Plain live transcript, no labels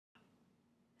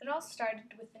It all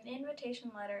started with an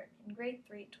invitation letter in grade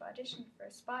 3 to audition for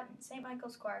a spot in St.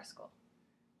 Michael's Choir School.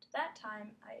 To that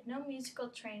time, I had no musical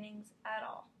trainings at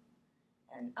all,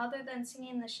 and other than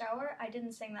singing in the shower, I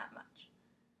didn't sing that much.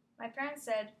 My parents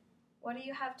said, "What do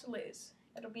you have to lose?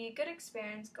 It'll be a good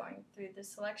experience going through the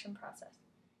selection process."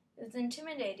 It was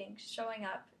intimidating showing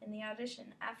up in the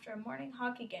audition after a morning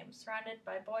hockey game surrounded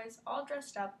by boys all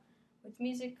dressed up with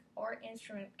music or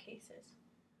instrument cases.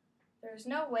 There was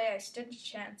no way I stood a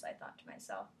chance, I thought to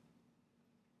myself.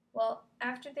 Well,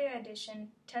 after the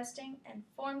audition, testing, and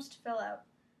forms to fill out,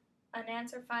 an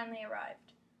answer finally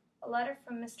arrived. A letter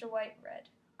from Mr. White read,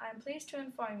 "I am pleased to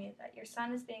inform you that your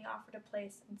son is being offered a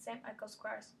place in St. Michael's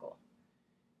Choir School."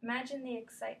 Imagine the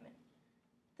excitement,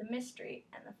 the mystery,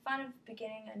 and the fun of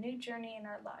beginning a new journey in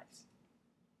our lives.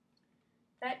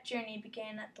 That journey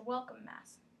began at the welcome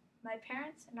mass. My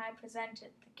parents and I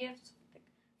presented the gifts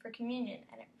for communion,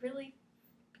 and it really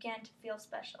began to feel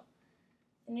special.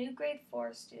 The new grade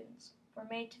 4 students were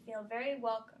made to feel very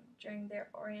welcome during their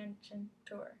orientation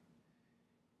tour.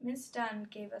 Miss Dunn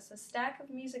gave us a stack of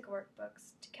music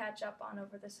workbooks to catch up on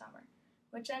over the summer,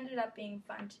 which ended up being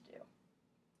fun to do.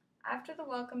 After the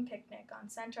welcome picnic on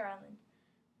Center Island,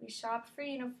 we shopped for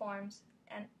uniforms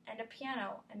and a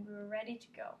piano, and we were ready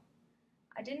to go.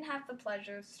 I didn't have the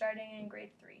pleasure of starting in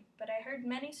grade 3, but I heard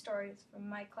many stories from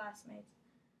my classmates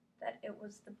that it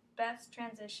was the best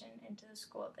transition into the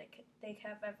school they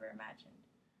have ever imagined.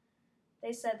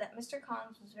 They said that Mr.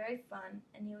 Collins was very fun,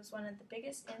 and he was one of the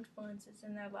biggest influences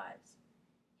in their lives.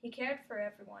 He cared for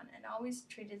everyone and always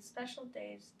treated special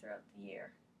days throughout the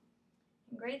year.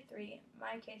 In grade 3, in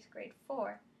my case grade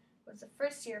 4, was the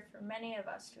first year for many of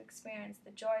us to experience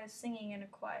the joy of singing in a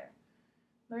choir,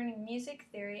 learning music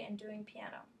theory, and doing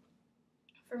piano.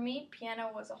 For me,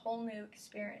 piano was a whole new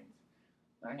experience.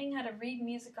 Learning how to read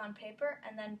music on paper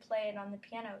and then play it on the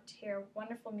piano to hear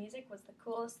wonderful music was the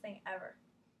coolest thing ever.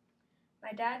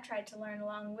 My dad tried to learn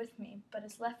along with me, but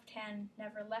his left hand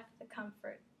never left the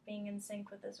comfort being in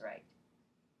sync with his right.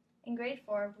 In grade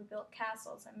 4, we built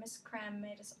castles, and Miss Cram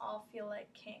made us all feel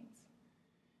like kings.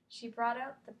 She brought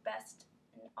out the best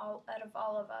out of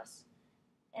all of us,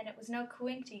 and it was no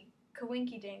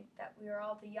coinky-dink that we are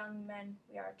all the young men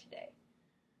we are today.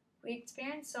 We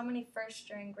experienced so many firsts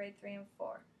during grade 3 and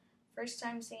 4. First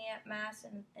time singing at Mass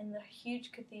in the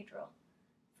huge cathedral,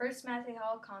 first Matthew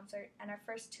Hall concert, and our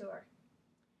first tour.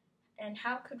 And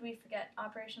how could we forget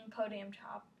Operation Podium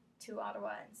Top to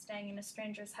Ottawa and staying in a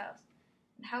stranger's house,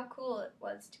 and how cool it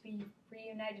was to be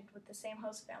reunited with the same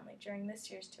host family during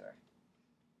this year's tour.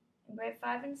 In grade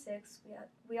 5 and 6,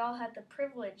 we all had the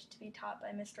privilege to be taught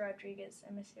by Mr. Rodriguez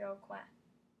and Monsieur Aucoin.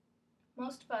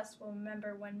 Most of us will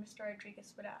remember when Mr.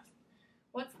 Rodriguez would ask,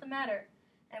 "What's the matter?"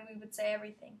 and we would say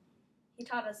everything. He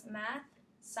taught us math,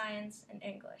 science, and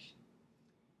English.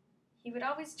 He would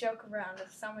always joke around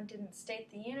if someone didn't state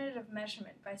the unit of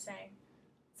measurement by saying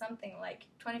something like,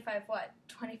 25 what?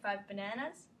 25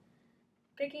 bananas?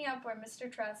 Picking up where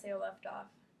Mr. Trasio left off,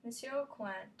 Monsieur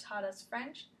Aucoin taught us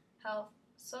French, health,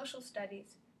 social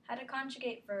studies, how to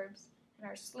conjugate verbs, and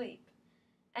our sleep,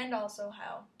 and also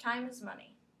how time is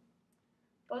money.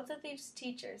 Both of these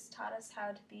teachers taught us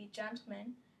how to be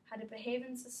gentlemen, how to behave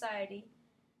in society,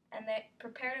 and they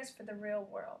prepared us for the real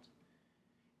world.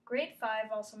 Grade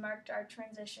 5 also marked our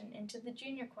transition into the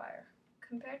junior choir.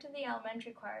 Compared to the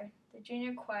elementary choir, the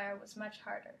junior choir was much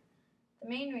harder. The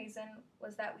main reason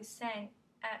was that we sang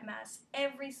at Mass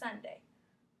every Sunday.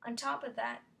 On top of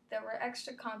that, there were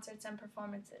extra concerts and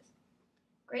performances.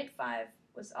 Grade 5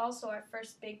 was also our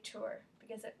first big tour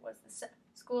because it was the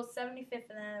school's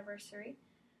 75th anniversary.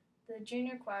 The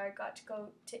junior choir got to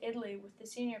go to Italy with the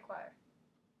senior choir.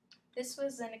 This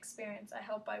was an experience I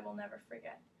hope I will never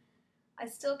forget. I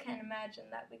still can't imagine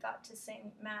that we got to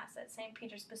sing Mass at St.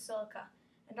 Peter's Basilica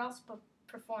and also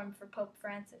perform for Pope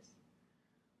Francis.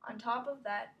 On top of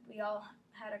that, we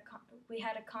had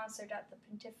a concert at the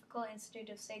Pontifical Institute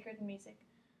of Sacred Music,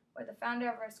 where the founder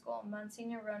of our school,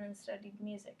 Monsignor Ronan, studied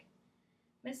music.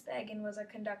 Miss Bagan was our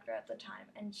conductor at the time,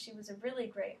 and she was a really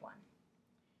great one.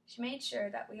 She made sure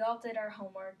that we all did our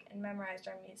homework and memorized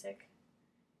our music.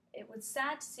 It was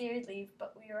sad to see her leave,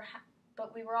 but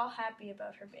we were all happy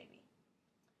about her baby.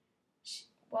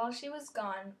 While she was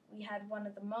gone, we had one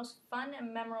of the most fun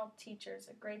and memorable teachers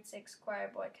a grade 6 choir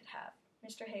boy could have,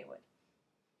 Mr. Haywood.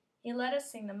 He let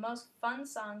us sing the most fun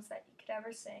songs that you could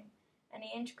ever sing, and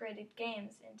he integrated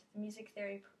games into the music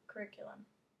theory curriculum.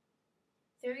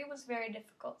 Theory was very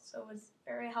difficult, so it was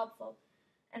very helpful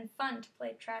and fun to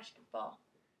play trash ball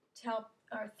to help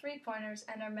our three-pointers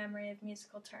and our memory of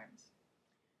musical terms.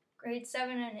 Grades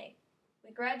 7 and 8.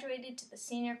 We graduated to the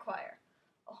senior choir,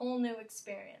 a whole new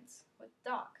experience with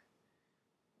Doc.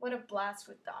 What a blast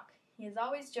with Doc. He is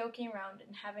always joking around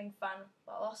and having fun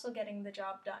while also getting the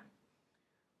job done.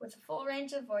 With a full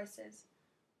range of voices,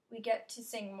 we get to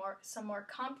sing some more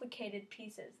complicated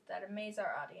pieces that amaze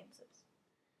our audiences.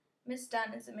 Miss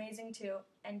Dunn is amazing too,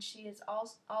 and she is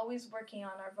always working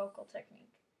on our vocal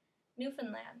technique.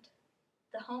 Newfoundland,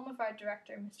 the home of our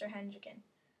director, Mr. Hendricken,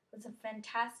 was a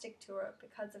fantastic tour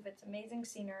because of its amazing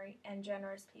scenery and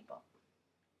generous people.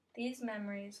 These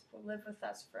memories will live with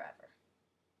us forever.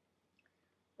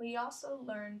 We also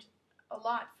learned a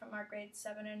lot from our grades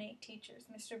 7 and 8 teachers,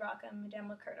 Mr. Baca and Madame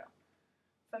Licurdo.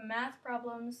 From math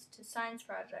problems to science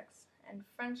projects and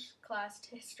French class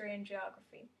to history and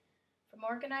geography. From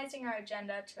organizing our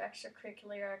agenda to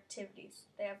extracurricular activities,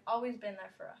 they have always been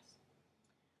there for us.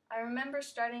 I remember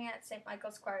starting at St.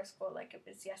 Michael's Choir School like it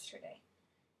was yesterday.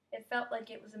 It felt like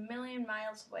it was a million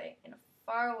miles away in a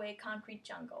faraway concrete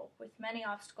jungle with many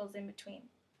obstacles in between.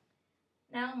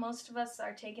 Now most of us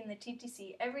are taking the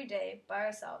TTC every day by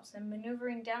ourselves and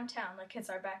maneuvering downtown like it's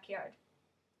our backyard.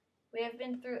 We have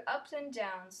been through ups and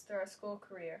downs through our school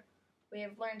career. We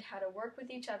have learned how to work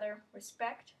with each other,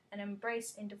 respect, and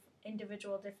embrace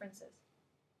individual differences,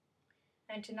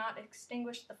 and to not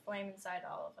extinguish the flame inside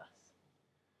all of us.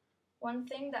 One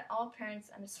thing that all parents,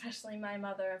 and especially my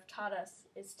mother, have taught us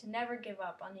is to never give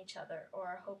up on each other or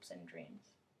our hopes and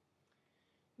dreams.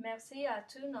 Merci à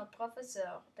tous nos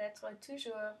professeurs d'être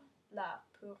toujours là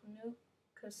pour nous,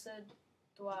 que ce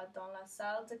soit dans la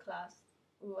salle de classe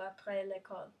ou après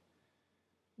l'école.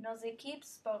 Nos équipes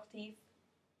sportives,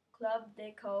 clubs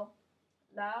d'école,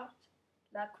 l'art,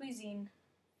 la cuisine,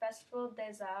 festival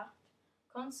des arts,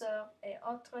 concerts et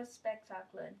autres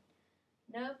spectacles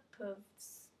ne peuvent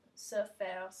se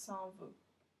faire sans vous.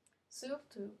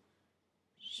 Surtout,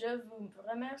 je vous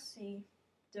remercie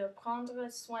de prendre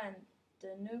soin de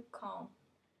nous quand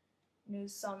nous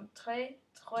sommes très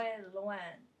très loin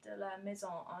de la maison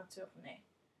en tournée.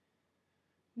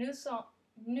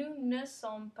 Nous ne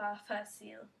sommes pas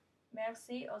faciles.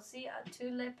 Merci aussi à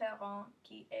tous les parents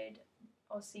qui aident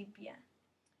aussi bien.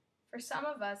 For some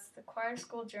of us, the choir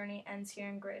school journey ends here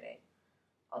in grade 8.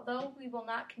 Although we will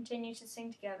not continue to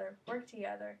sing together, work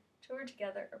together, tour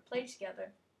together, or play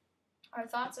together, our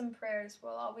thoughts and prayers will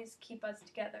always keep us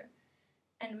together,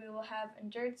 and we will have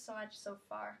endured so much so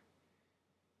far.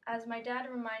 As my dad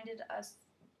reminded us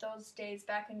those days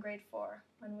back in grade 4,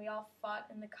 when we all fought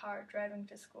in the car driving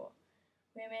to school.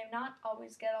 We may not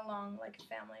always get along like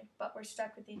a family, but we're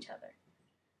stuck with each other.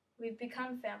 We've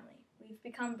become family. We've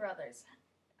become brothers.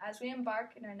 As we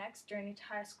embark in our next journey to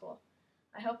high school,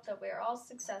 I hope that we are all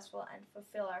successful and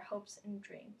fulfill our hopes and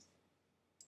dreams.